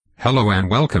Hello and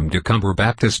welcome to Cumber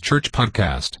Baptist Church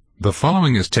Podcast. The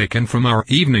following is taken from our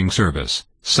evening service,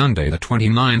 Sunday the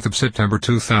 29th of September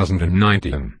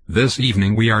 2019. This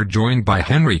evening we are joined by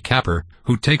Henry Capper,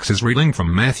 who takes his reading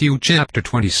from Matthew chapter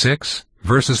 26,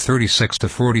 verses 36 to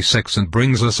 46 and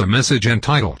brings us a message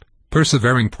entitled,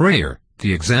 Persevering Prayer,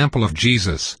 the Example of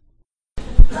Jesus.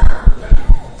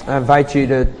 I invite you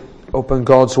to open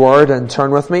God's Word and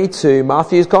turn with me to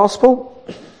Matthew's Gospel.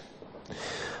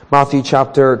 Matthew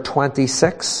chapter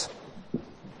 26.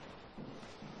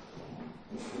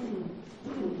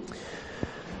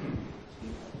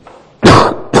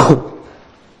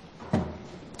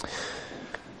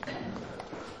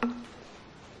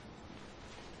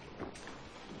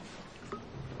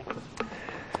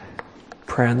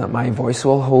 Praying that my voice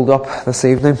will hold up this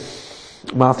evening.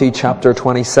 Matthew chapter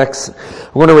 26.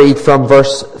 We're going to read from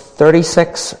verse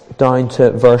 36 down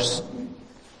to verse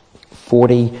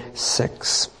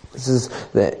 46. This is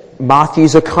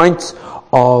Matthew's account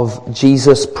of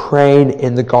Jesus praying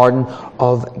in the Garden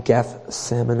of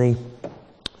Gethsemane.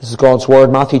 This is God's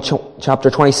Word, Matthew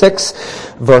chapter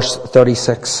 26, verse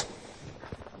 36.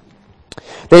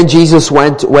 Then Jesus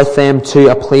went with them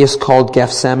to a place called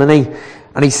Gethsemane,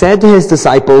 and he said to his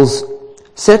disciples,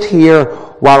 "Sit here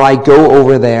while I go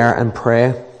over there and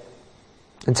pray."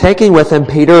 And taking with him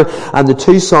Peter and the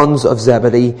two sons of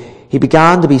Zebedee, he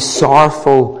began to be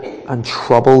sorrowful and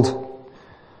troubled.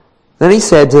 Then he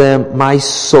said to them, "My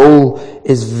soul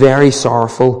is very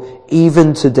sorrowful,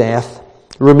 even to death.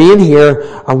 Remain here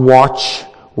and watch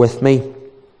with me."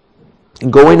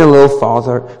 And going a little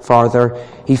farther,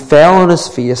 he fell on his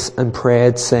face and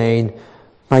prayed, saying,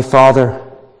 "My Father,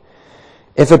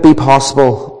 if it be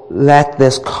possible, let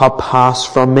this cup pass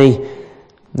from me.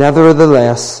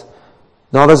 Nevertheless,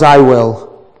 not as I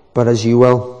will, but as you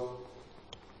will."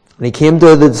 And he came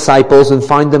to the disciples and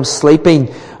found them sleeping.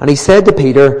 And he said to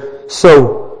Peter,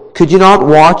 "So, could you not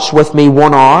watch with me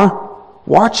 1 hour?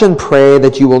 Watch and pray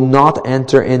that you will not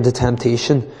enter into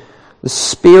temptation. The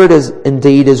spirit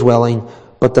is willing,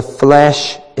 but the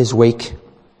flesh is weak."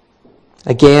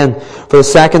 Again, for the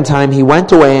second time, he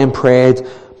went away and prayed,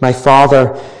 "My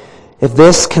Father, if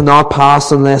this cannot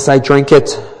pass unless I drink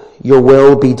it, your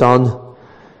will be done."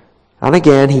 And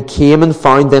again he came and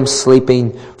found them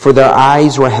sleeping, for their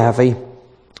eyes were heavy.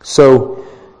 So,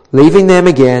 leaving them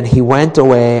again, he went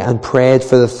away and prayed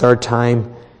for the third time,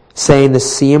 saying the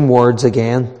same words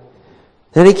again.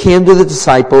 Then he came to the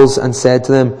disciples and said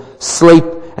to them, "Sleep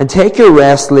and take your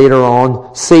rest later on.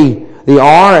 See, the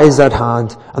hour is at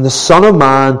hand, and the Son of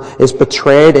Man is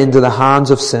betrayed into the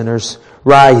hands of sinners.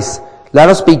 Rise, let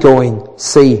us be going.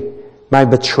 See, my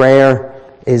betrayer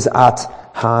is at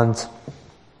hand."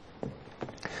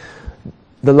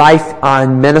 The life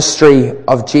and ministry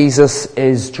of Jesus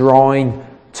is drawing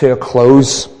to a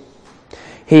close.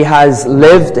 He has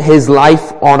lived his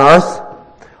life on earth.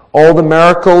 All the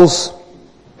miracles,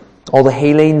 all the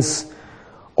healings,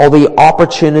 all the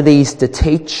opportunities to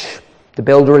teach, to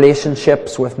build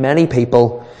relationships with many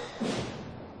people,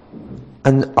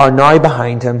 and are now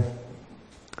behind him.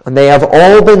 And they have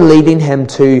all been leading him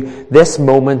to this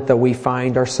moment that we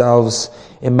find ourselves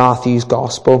in Matthew's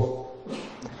Gospel.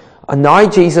 And now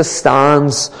Jesus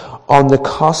stands on the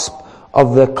cusp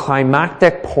of the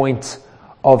climactic point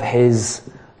of his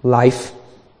life.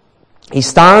 He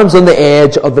stands on the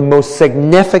edge of the most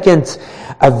significant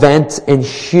event in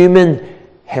human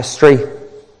history.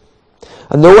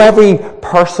 And though every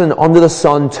person under the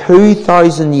sun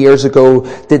 2,000 years ago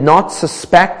did not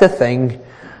suspect a thing,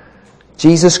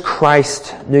 Jesus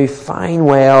Christ knew fine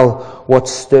well what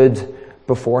stood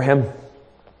before him.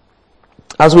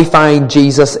 As we find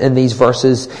Jesus in these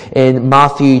verses in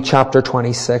Matthew chapter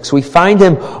 26, we find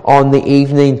him on the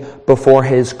evening before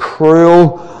his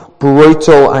cruel,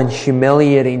 brutal and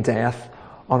humiliating death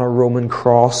on a Roman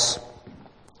cross.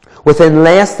 Within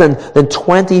less than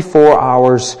 24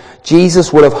 hours,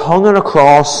 Jesus would have hung on a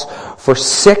cross for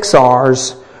 6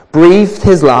 hours, breathed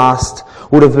his last,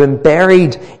 would have been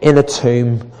buried in a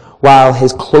tomb, while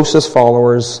his closest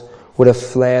followers would have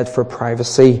fled for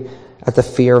privacy at the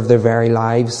fear of their very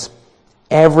lives.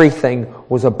 Everything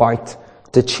was about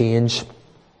to change.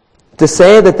 To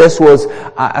say that this was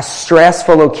a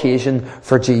stressful occasion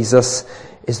for Jesus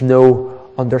is no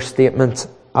understatement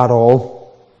at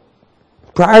all.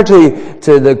 Prior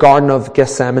to the Garden of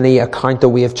Gethsemane account that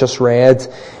we have just read,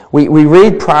 we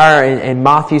read prior in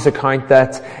Matthew's account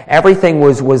that everything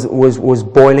was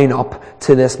boiling up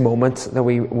to this moment that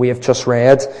we have just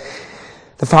read.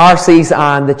 The Pharisees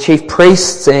and the chief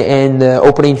priests in the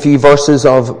opening few verses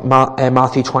of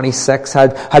Matthew 26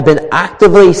 had been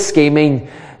actively scheming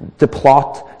to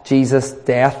plot Jesus'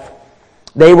 death.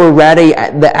 They were ready,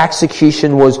 the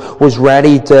execution was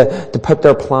ready to put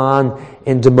their plan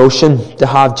into motion, to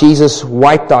have Jesus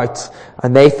wiped out,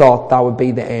 and they thought that would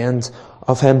be the end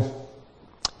of him.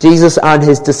 Jesus and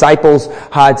his disciples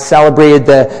had celebrated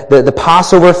the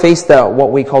Passover feast,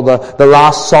 what we call the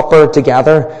Last Supper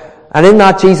together. And in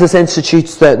that, Jesus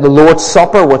institutes the Lord's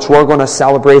Supper, which we're going to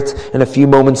celebrate in a few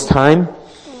moments' time.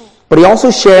 But he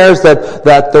also shares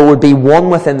that there would be one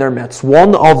within their midst.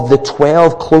 One of the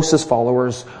 12 closest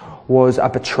followers was a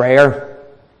betrayer.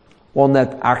 One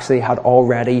that actually had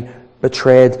already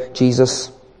betrayed Jesus.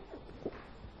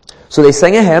 So they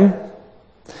sing a hymn,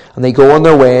 and they go on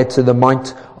their way to the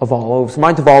Mount of Olives.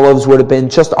 Mount of Olives would have been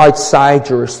just outside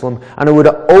Jerusalem, and it would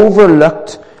have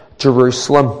overlooked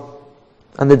Jerusalem.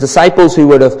 And the disciples who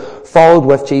would have followed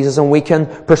with Jesus, and we can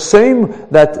presume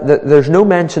that there's no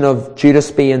mention of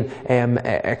Judas being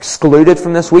excluded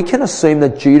from this. We can assume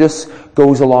that Judas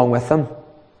goes along with them.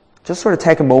 Just sort of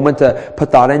take a moment to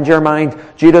put that into your mind.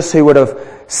 Judas, who would have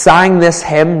sang this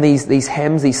hymn, these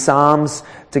hymns, these psalms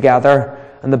together.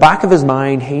 In the back of his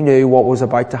mind, he knew what was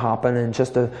about to happen in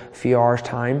just a few hours'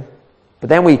 time. But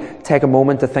then we take a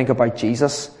moment to think about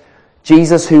Jesus.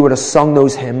 Jesus, who would have sung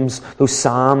those hymns, those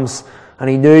psalms, and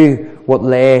he knew what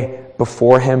lay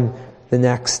before him the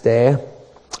next day.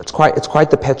 It's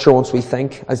quite the picture once we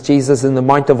think, as Jesus in the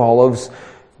Mount of Olives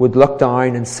would look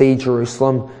down and see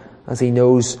Jerusalem as he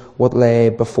knows what lay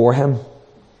before him.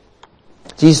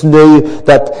 Jesus knew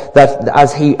that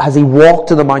as he walked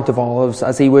to the Mount of Olives,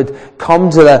 as he would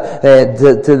come to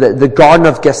the Garden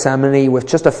of Gethsemane with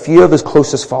just a few of his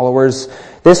closest followers,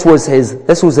 this was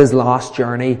his last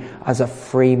journey as a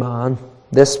free man.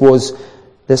 This was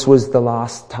the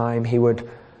last time he would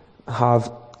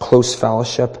have close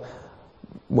fellowship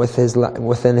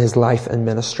within his life and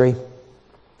ministry.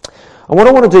 And what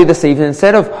I want to do this evening,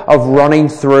 instead of running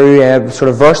through sort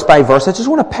of verse by verse, I just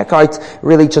want to pick out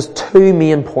really just two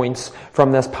main points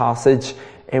from this passage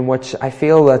in which I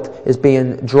feel that is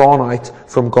being drawn out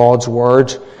from God's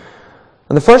Word.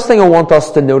 And the first thing I want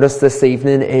us to notice this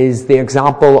evening is the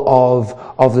example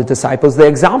of the disciples, the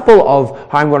example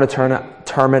of how I'm going to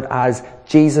term it as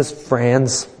Jesus'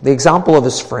 friends, the example of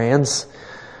his friends.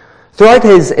 Throughout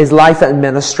his life and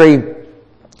ministry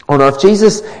on earth,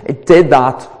 Jesus did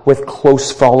that with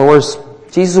close followers.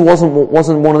 Jesus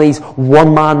wasn't one of these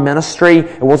one-man ministry.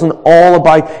 It wasn't all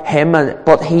about him,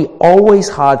 but he always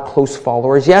had close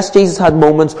followers. Yes, Jesus had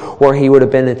moments where he would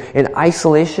have been in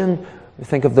isolation.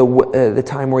 Think of the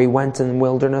time where he went in the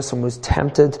wilderness and was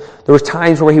tempted. There were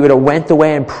times where he would have went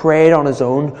away and prayed on his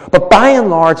own. But by and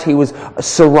large, he was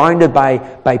surrounded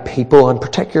by people, and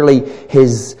particularly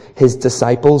his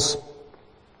disciples.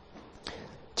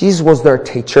 Jesus was their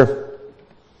teacher.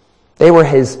 They were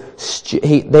his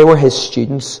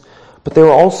students, but they were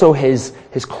also his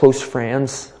close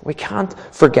friends. We can't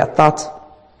forget that.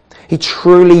 He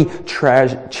truly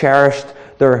cherished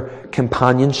their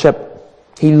companionship.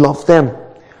 He loved them.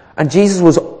 And Jesus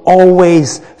was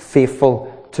always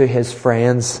faithful to his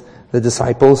friends, the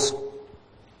disciples.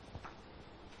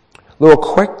 Though a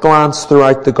quick glance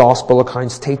throughout the gospel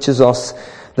accounts teaches us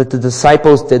that the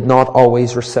disciples did not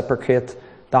always reciprocate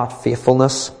that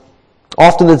faithfulness.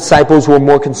 Often the disciples were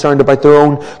more concerned about their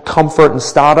own comfort and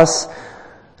status.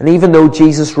 And even though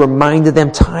Jesus reminded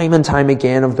them time and time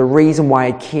again of the reason why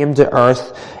it came to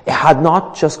earth, it had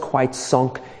not just quite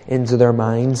sunk into their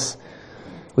minds.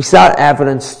 We see that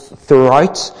evidence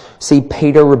throughout. See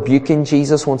Peter rebuking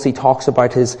Jesus once he talks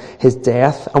about his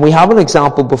death. And we have an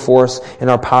example before us in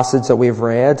our passage that we've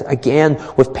read, again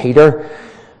with Peter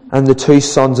and the two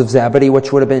sons of Zebedee,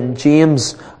 which would have been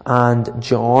James and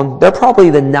John. They're probably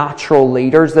the natural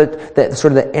leaders, that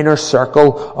sort of the inner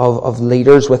circle of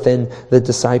leaders within the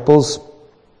disciples.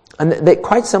 And they,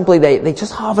 quite simply, they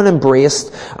just haven't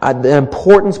embraced the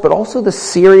importance, but also the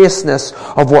seriousness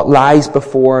of what lies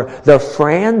before their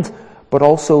friend, but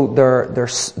also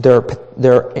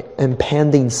their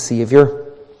impending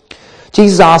Saviour.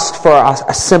 Jesus asked for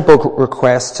a simple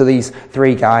request to these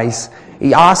three guys.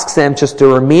 He asks them just to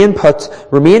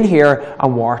remain here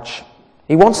and watch.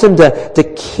 He wants them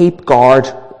to keep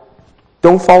guard.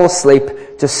 Don't fall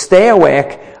asleep. Just stay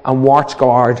awake and watch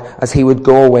guard as he would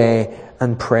go away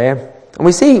and pray. And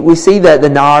we see the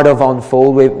narrative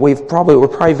unfold. We're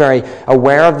probably very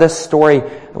aware of this story.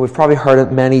 We've probably heard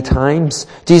it many times.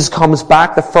 Jesus comes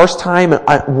back the first time,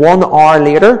 and 1 hour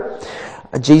later,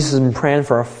 Jesus has been praying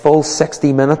for a full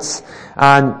 60 minutes,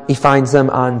 and he finds them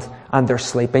and they're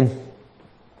sleeping.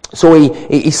 So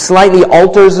he slightly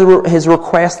alters his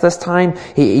request this time.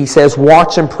 He says,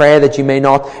 watch and pray that you may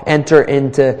not enter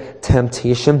into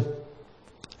temptation.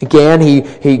 Again,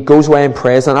 he goes away and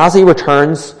prays, and as he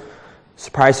returns,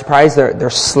 Surprise, surprise,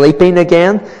 they're sleeping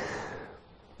again.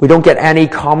 We don't get any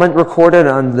comment recorded,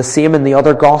 and the same in the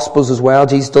other Gospels as well.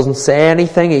 Jesus doesn't say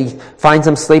anything. He finds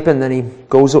them sleeping, then he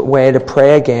goes away to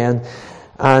pray again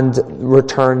and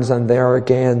returns, and they're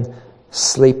again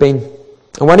sleeping.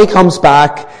 And when he comes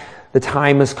back, the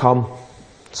time has come.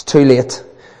 It's too late.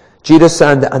 Judas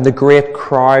and the great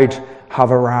crowd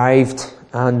have arrived,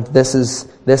 and this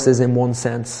is in one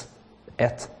sense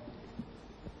it.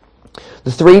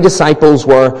 The three disciples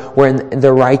were in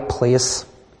the right place.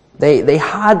 They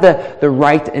had the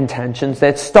right intentions. They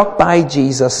had stuck by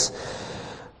Jesus,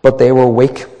 but they were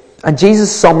weak. And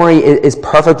Jesus' summary is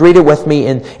perfect. Read it with me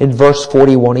in verse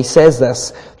 41. He says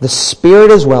this: "The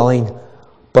spirit is willing,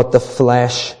 but the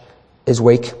flesh is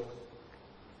weak."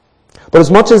 But as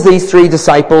much as these three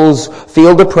disciples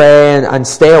failed to pray and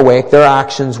stay awake, their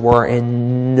actions were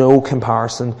in no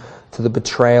comparison to the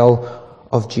betrayal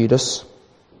of Judas.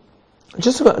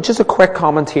 Just a quick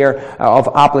comment here of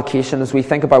application as we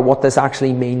think about what this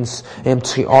actually means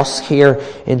to us here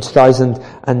in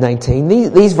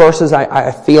 2019. These verses,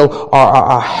 I feel,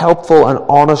 are a helpful and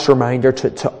honest reminder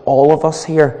to all of us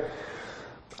here.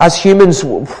 As humans,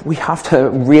 we have to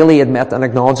really admit and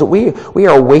acknowledge that we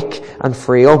are weak and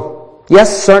frail.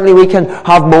 Yes, certainly we can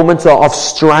have moments of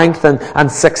strength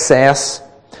and success,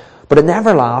 but it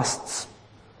never lasts.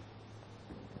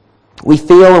 We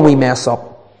fail and we mess up.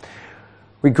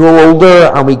 We grow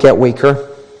older and we get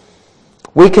weaker.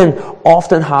 We can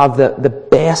often have the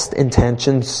best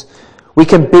intentions. We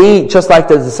can be, just like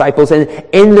the disciples,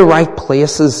 in the right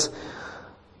places.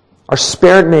 Our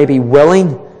spirit may be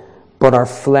willing, but our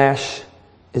flesh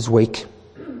is weak.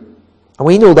 And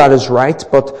we know that is right,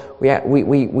 but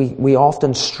we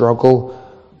often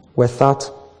struggle with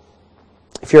that.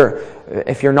 If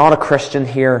you're not a Christian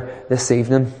here this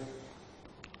evening,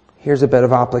 here's a bit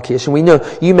of application.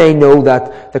 You may know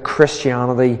that the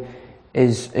Christianity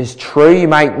is true. You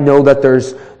might know that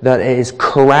it is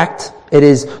correct. It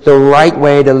is the right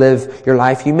way to live your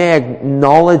life. You may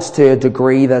acknowledge to a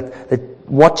degree that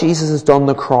what Jesus has done on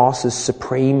the cross is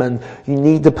supreme, and you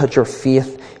need to put your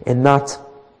faith in that.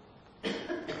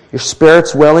 Your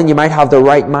spirit's willing. You might have the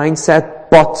right mindset,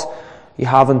 but you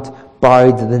haven't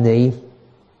bowed the knee.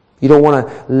 You don't want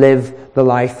to live the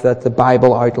life that the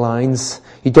Bible outlines.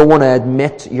 You don't want to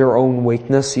admit your own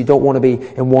weakness. You don't want to be,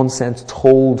 in one sense,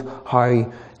 told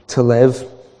how to live.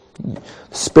 The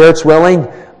spirit's willing,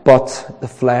 but the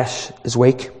flesh is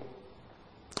weak.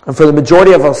 And for the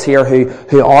majority of us here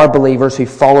who are believers, who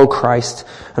follow Christ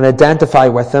and identify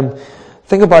with Him,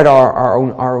 think about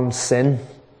our own sin.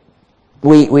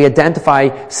 We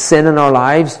identify sin in our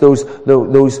lives, those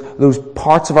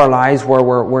parts of our lives where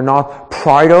we're not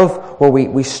proud of, where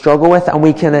we struggle with, and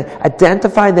we can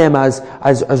identify them as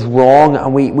wrong,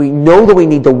 and we know that we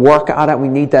need to work at it, we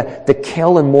need to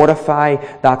kill and mortify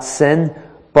that sin,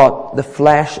 but the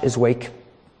flesh is weak.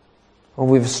 And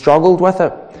we've struggled with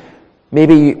it.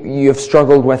 Maybe you've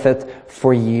struggled with it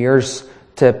for years,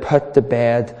 to put to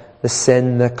bed the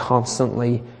sin that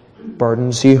constantly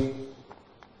burdens you.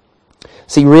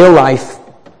 See, real life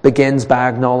begins by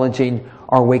acknowledging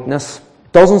our weakness.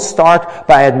 It doesn't start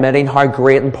by admitting how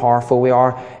great and powerful we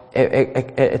are.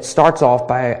 It starts off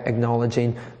by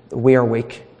acknowledging that we are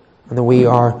weak and that we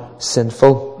are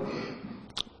sinful.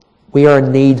 We are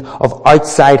in need of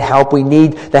outside help. We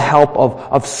need the help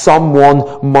of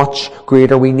someone much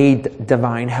greater. We need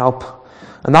divine help.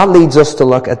 And that leads us to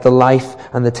look at the life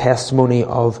and the testimony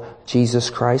of Jesus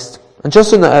Christ. And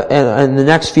just in the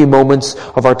next few moments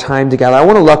of our time together, I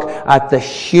want to look at the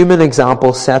human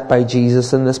example set by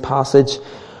Jesus in this passage.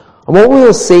 And what we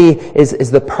will see is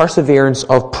the perseverance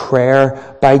of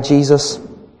prayer by Jesus.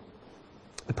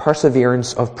 The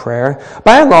perseverance of prayer.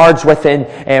 By and large, within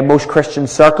most Christian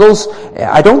circles,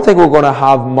 I don't think we're going to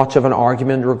have much of an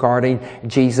argument regarding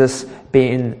Jesus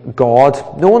being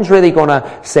God. No one's really going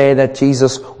to say that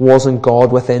Jesus wasn't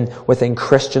God within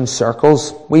Christian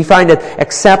circles. We find it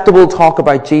acceptable to talk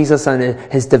about Jesus and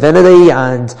His divinity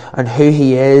and who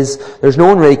He is. There's no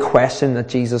one really questioning that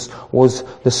Jesus was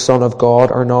the Son of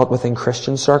God or not within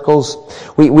Christian circles.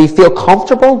 We feel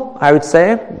comfortable, I would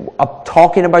say,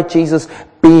 talking about Jesus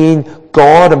being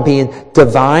God and being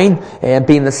divine and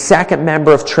being the second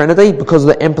member of Trinity because of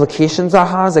the implications that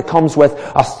has. It comes with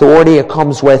authority, it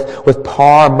comes with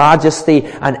power, majesty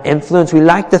and influence. We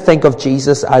like to think of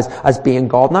Jesus as being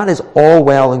God, and that is all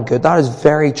well and good. That is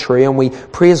very true, and we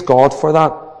praise God for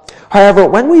that. However,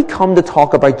 when we come to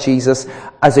talk about Jesus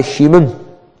as a human,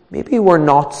 maybe we're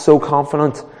not so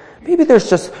confident. Maybe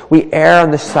we err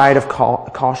on the side of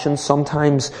caution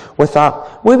sometimes with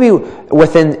that. Maybe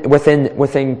within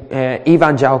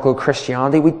evangelical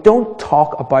Christianity, we don't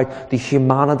talk about the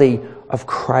humanity of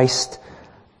Christ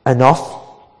enough.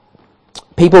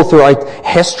 People throughout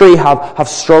history have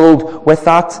struggled with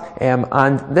that,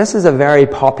 and this is a very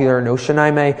popular notion I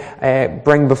may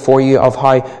bring before you of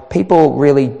how people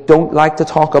really don't like to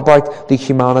talk about the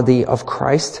humanity of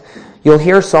Christ. You'll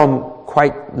hear some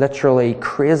quite literally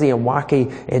crazy and wacky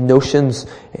notions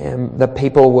that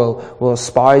people will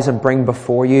espouse and bring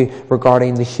before you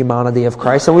regarding the humanity of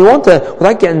Christ. And we want to,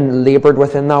 without getting laboured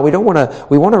within that,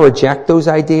 we want to reject those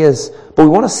ideas, but we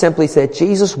want to simply say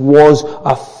Jesus was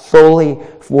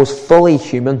fully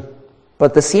human, but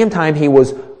at the same time he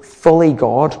was fully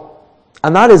God.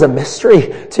 And that is a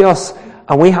mystery to us,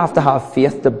 and we have to have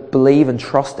faith to believe and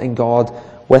trust in God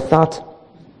with that.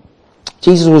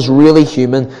 Jesus was really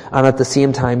human and at the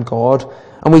same time God.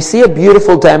 And we see a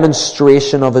beautiful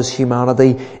demonstration of his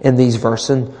humanity in these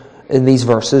verses.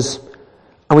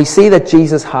 And we see that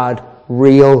Jesus had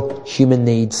real human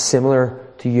needs, similar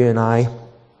to you and I.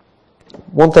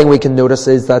 One thing we can notice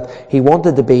is that he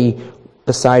wanted to be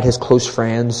beside his close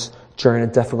friends during a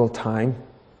difficult time.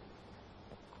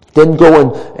 Didn't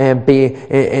go and be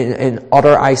in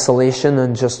utter isolation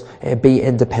and just be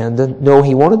independent. No,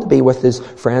 he wanted to be with his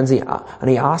friends, and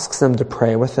he asks them to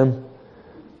pray with him.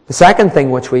 The second thing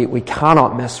which we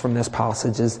cannot miss from this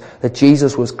passage is that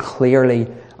Jesus was clearly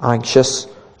anxious,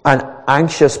 and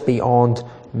anxious beyond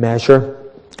measure.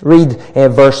 Read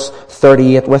verse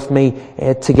 38 with me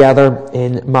together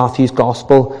in Matthew's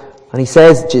Gospel. And he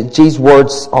says, Jesus'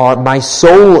 words are, "My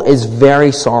soul is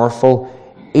very sorrowful,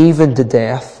 even to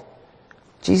death."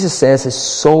 Jesus says his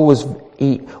soul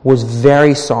was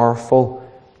very sorrowful,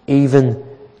 even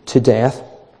to death.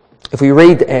 If we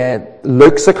read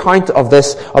Luke's account of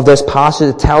this passage,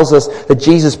 it tells us that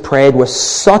Jesus prayed with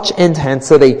such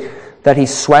intensity that he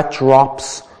sweat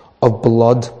drops of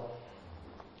blood.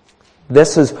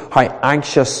 This is how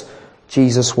anxious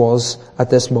Jesus was at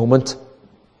this moment.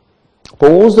 But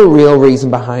what was the real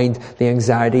reason behind the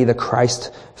anxiety that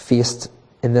Christ faced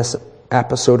in this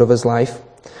episode of his life?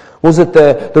 Was it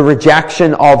the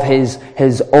rejection of his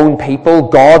own people,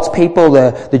 God's people,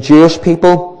 the Jewish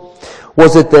people?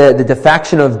 Was it the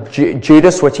defection of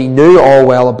Judas, which he knew all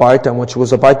well about and which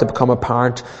was about to become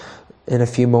apparent in a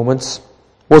few moments?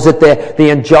 Was it the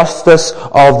injustice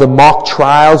of the mock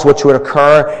trials which would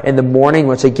occur in the morning,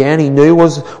 which again he knew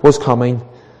was coming?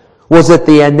 Was it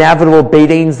the inevitable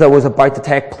beatings that was about to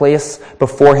take place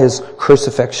before his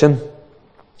crucifixion?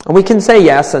 And we can say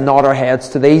yes and nod our heads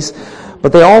to these,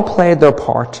 but they all played their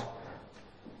part.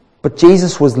 But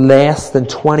Jesus was less than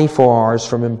 24 hours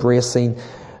from embracing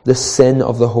the sin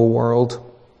of the whole world.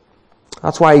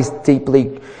 That's why he's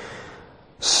deeply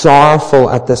sorrowful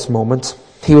at this moment.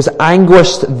 He was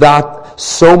anguished that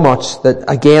so much that,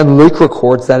 again, Luke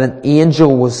records that an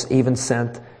angel was even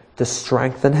sent to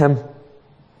strengthen him.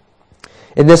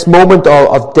 In this moment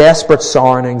of desperate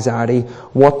sorrow and anxiety,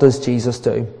 what does Jesus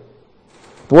do?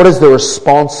 What is the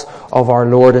response of our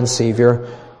Lord and Saviour?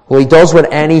 Well, he does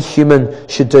what any human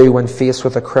should do when faced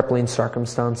with a crippling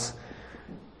circumstance.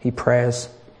 He prays.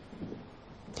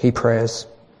 He prays.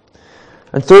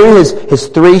 And through his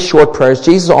 3 short prayers,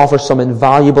 Jesus offers some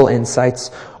invaluable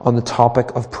insights on the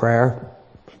topic of prayer.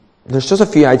 There's just a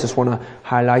few I just want to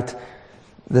highlight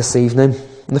this evening.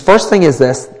 And the first thing is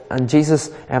this, and Jesus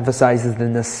emphasizes the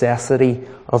necessity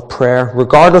of prayer,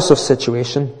 regardless of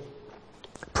situation.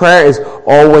 Prayer is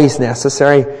always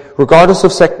necessary. Regardless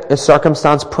of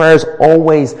circumstance, prayer is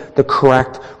always the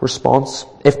correct response.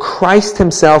 If Christ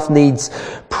himself needs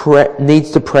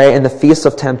to pray in the face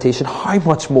of temptation, how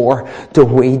much more do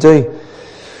we do?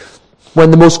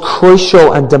 When the most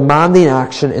crucial and demanding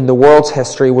action in the world's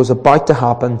history was about to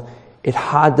happen, it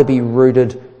had to be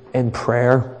rooted in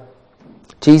prayer.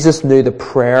 Jesus knew that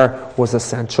prayer was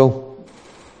essential.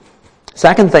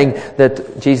 Second thing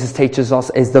that Jesus teaches us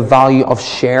is the value of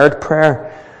shared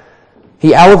prayer.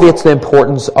 He elevates the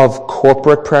importance of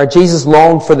corporate prayer. Jesus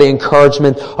longed for the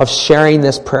encouragement of sharing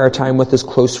this prayer time with his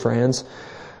close friends.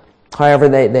 However,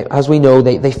 they as we know,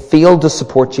 they failed to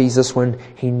support Jesus when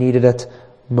he needed it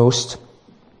most.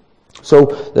 So,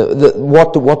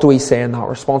 what do we say in that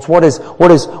response? What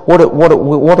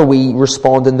do we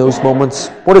respond in those moments?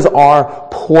 What is our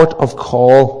port of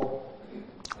call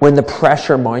when the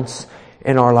pressure mounts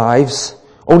in our lives?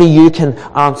 Only you can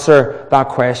answer that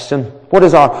question. What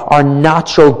is our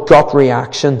natural gut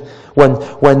reaction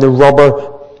when the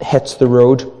rubber hits the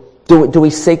road? Do we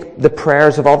seek the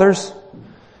prayers of others?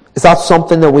 Is that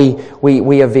something that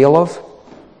we avail of?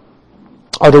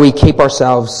 Or do we keep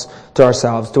ourselves to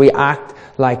ourselves? Do we act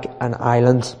like an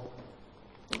island?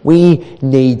 We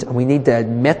need to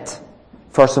admit,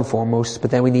 first and foremost, but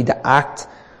then we need to act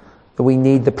that we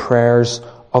need the prayers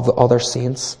of the other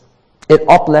saints. It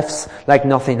uplifts like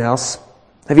nothing else.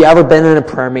 Have you ever been in a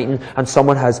prayer meeting and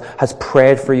someone has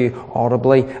prayed for you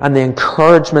audibly, and the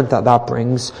encouragement that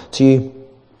brings to you?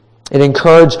 It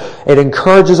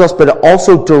encourages us, but it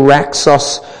also directs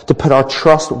us to put our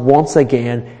trust once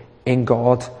again in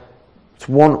God.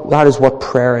 That is what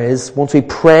prayer is. Once we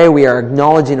pray, we are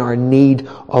acknowledging our need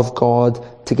of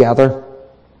God together.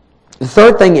 The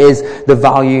third thing is the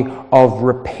value of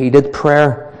repeated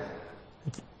prayer.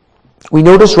 We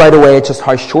notice right away just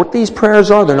how short these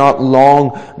prayers are. They're not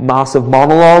long, massive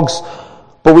monologues.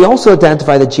 But we also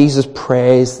identify that Jesus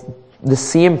prays the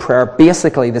same prayer,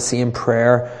 basically the same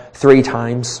prayer, 3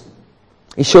 times.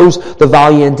 He shows the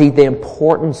value, indeed the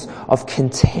importance of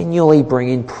continually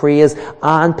bringing praise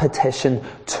and petition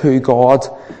to God.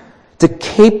 To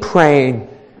keep praying,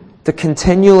 to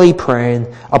continually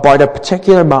praying about a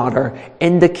particular matter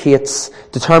indicates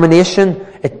determination.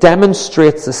 It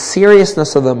demonstrates the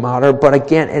seriousness of the matter, but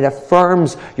again, it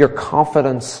affirms your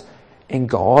confidence in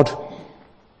God.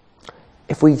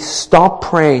 If we stop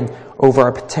praying over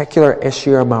a particular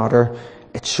issue or matter,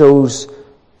 it shows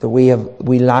that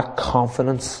we lack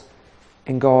confidence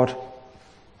in God.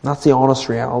 That's the honest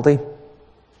reality.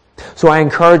 So I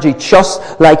encourage you,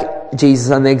 just like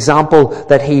Jesus and the example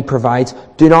that He provides,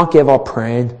 do not give up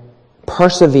praying.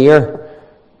 Persevere.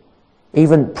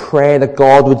 Even pray that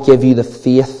God would give you the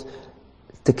faith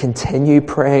to continue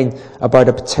praying about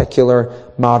a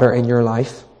particular matter in your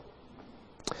life.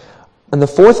 And the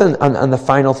fourth and the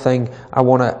final thing I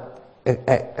want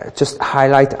to just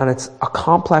highlight, and it's a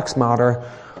complex matter,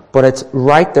 but it's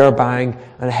right there bang,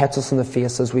 and it hits us in the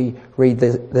face as we read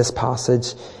this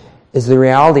passage, is the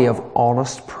reality of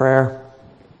honest prayer.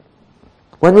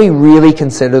 When we really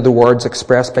consider the words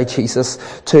expressed by Jesus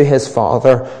to His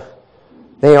Father,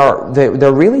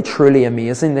 they're really truly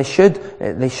amazing. They should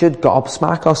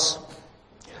gobsmack us.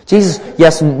 Jesus,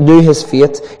 yes, knew His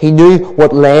fate. He knew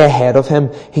what lay ahead of Him.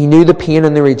 He knew the pain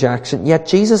and the rejection. Yet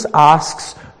Jesus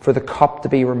asks for the cup to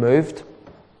be removed.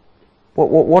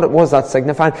 What was that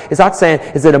signifying? Is that saying,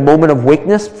 is it a moment of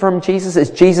weakness from Jesus? Is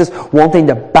Jesus wanting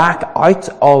to back out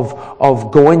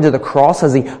of going to the cross?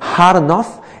 Has He had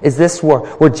enough? Is this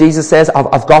where Jesus says,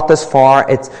 I've got this far,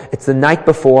 it's the night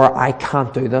before, I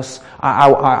can't do this.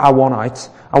 I want out.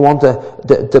 I want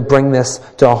to bring this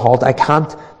to a halt. I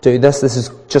can't do this. This is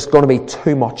just going to be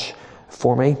too much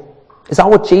for me. Is that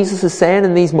what Jesus is saying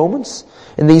in these moments?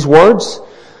 In these words?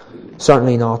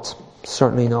 Certainly not.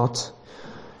 Certainly not.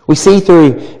 We see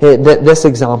through this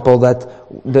example that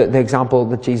the example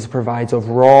that Jesus provides of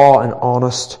raw and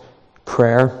honest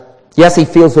prayer. Yes, he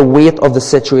feels the weight of the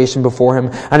situation before him,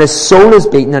 and his soul is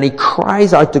beaten, and he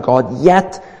cries out to God,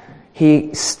 yet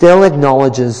he still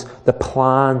acknowledges the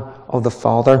plan of the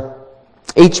Father.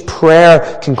 Each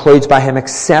prayer concludes by him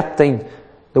accepting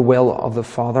the will of the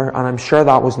Father, and I'm sure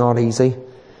that was not easy.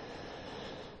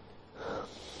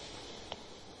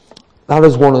 That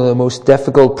is one of the most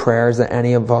difficult prayers that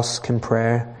any of us can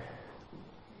pray.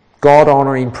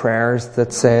 God-honouring prayers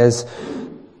that says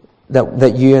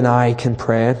that you and I can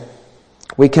pray.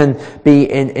 We can be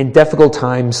in difficult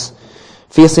times,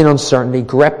 facing uncertainty,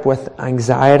 gripped with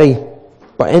anxiety.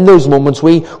 But in those moments,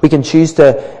 we can choose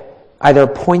to either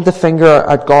point the finger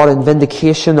at God in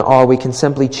vindication, or we can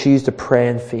simply choose to pray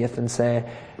in faith and say,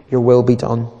 your will be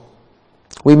done.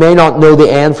 We may not know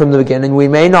the end from the beginning. We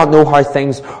may not know how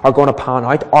things are going to pan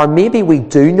out. Or maybe we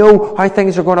do know how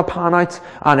things are going to pan out,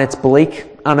 and it's bleak,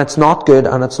 and it's not good,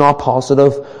 and it's not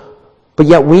positive. But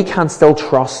yet we can still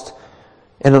trust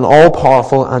in an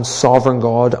all-powerful and sovereign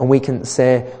God, and we can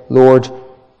say, Lord,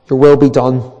 your will be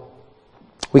done.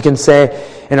 We can say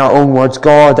in our own words,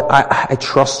 God, I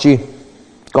trust you.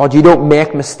 God, you don't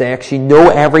make mistakes. You know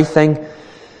everything.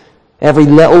 Every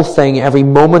little thing, every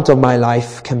moment of my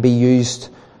life can be used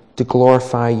to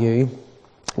glorify you.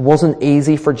 It wasn't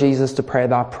easy for Jesus to pray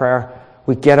that prayer.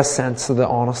 We get a sense of the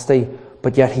honesty,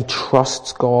 but yet he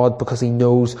trusts God because he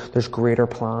knows there's greater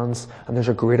plans and there's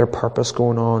a greater purpose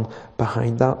going on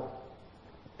behind that.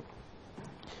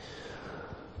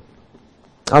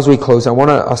 As we close, I want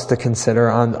us to consider,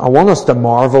 and I want us to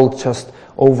marvel just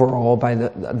overall by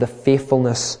the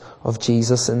faithfulness of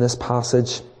Jesus in this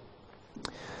passage.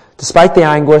 Despite the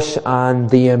anguish and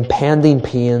the impending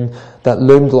pain that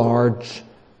loomed large,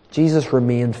 Jesus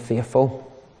remained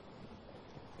faithful.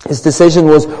 His decision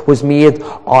was made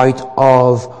out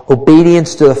of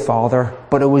obedience to the Father,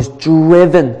 but it was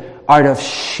driven out of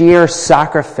sheer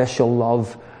sacrificial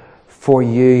love for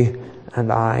you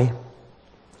and I.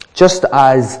 Just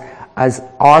as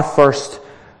our first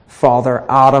father,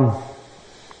 Adam,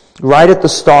 right at the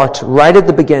start, right at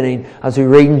the beginning, as we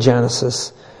read in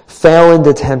Genesis, fell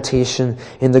into temptation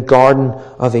in the Garden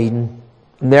of Eden.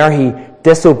 And there he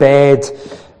disobeyed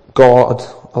God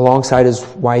alongside his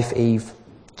wife Eve.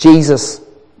 Jesus,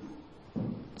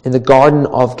 in the Garden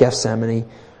of Gethsemane,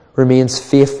 remains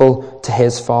faithful to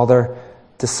his Father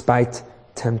despite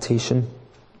temptation.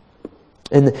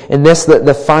 In this,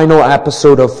 the final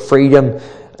episode of freedom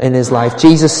in his life,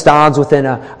 Jesus stands within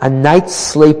a night's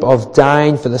sleep of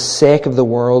dying for the sake of the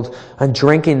world and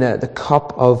drinking the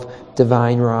cup of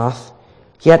divine wrath.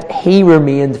 Yet he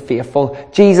remained faithful.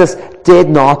 Jesus did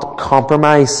not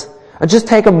compromise. And just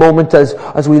take a moment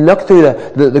as we look through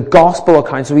the gospel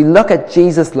accounts, as we look at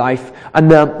Jesus' life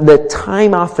and the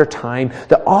time after time,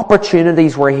 the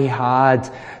opportunities where he had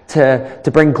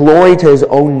to bring glory to his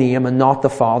own name and not the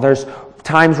Father's,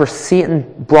 times where Satan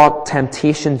brought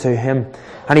temptation to him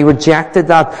and he rejected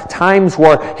that, times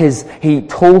where he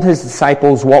told his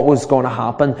disciples what was going to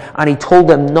happen and he told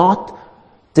them not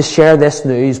to share this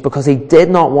news because he did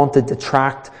not want to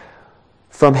detract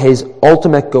from his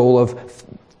ultimate goal of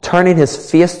turning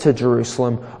his face to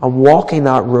Jerusalem and walking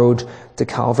that road to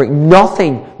Calvary.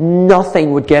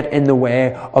 Nothing would get in the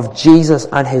way of Jesus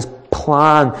and his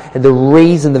plan and the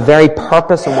reason, the very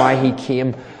purpose and why he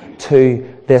came to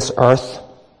this earth.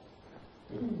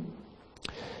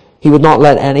 He would not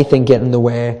let anything get in the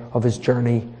way of his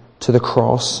journey to the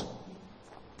cross.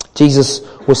 Jesus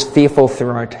was faithful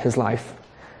throughout his life,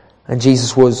 and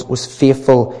Jesus was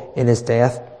faithful in his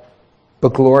death.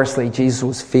 But gloriously, Jesus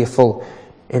was faithful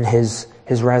in his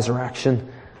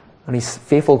resurrection, and he's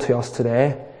faithful to us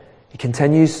today. He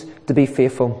continues to be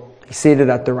faithful. He's seated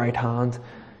at the right hand.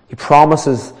 He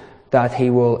promises that he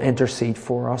will intercede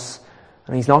for us,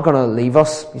 and he's not going to leave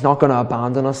us. He's not going to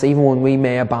abandon us, even when we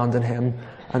may abandon him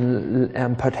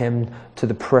and put him to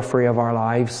the periphery of our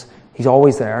lives. He's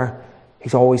always there.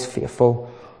 He's always faithful,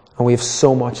 and we have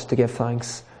so much to give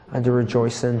thanks and to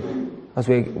rejoice in as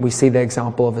we see the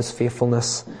example of his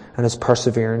faithfulness and his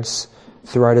perseverance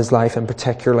throughout his life, and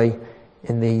particularly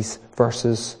in these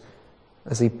verses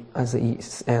as he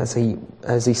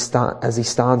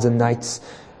stands in nights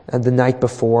and the night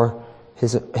before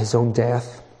his own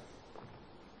death.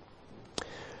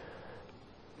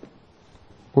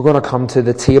 We're going to come to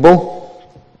the table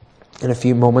in a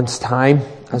few moments' time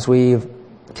as we've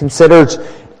considered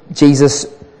Jesus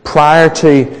prior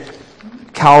to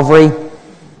Calvary,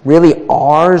 really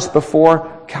hours before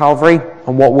Calvary,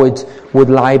 and what would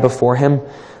lie before him.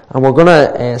 And we're going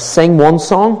to sing one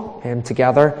song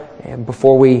together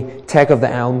before we take of the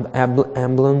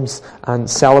emblems and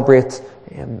celebrate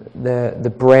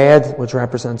the bread, which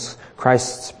represents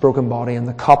Christ's broken body, and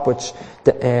the cup, which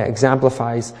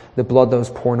exemplifies the blood that was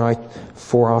poured out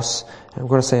for us. And we're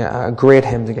going to sing a great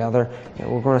hymn together.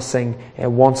 We're going to sing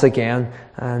once again,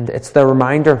 and it's the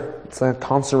reminder, it's a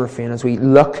constant refrain as we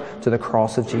look to the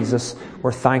cross of Jesus.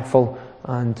 We're thankful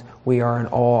and we are in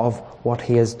awe of what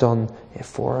he has done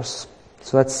for us.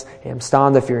 So let's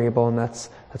stand if you're able, and let's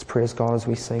praise God as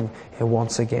we sing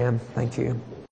once again. Thank you.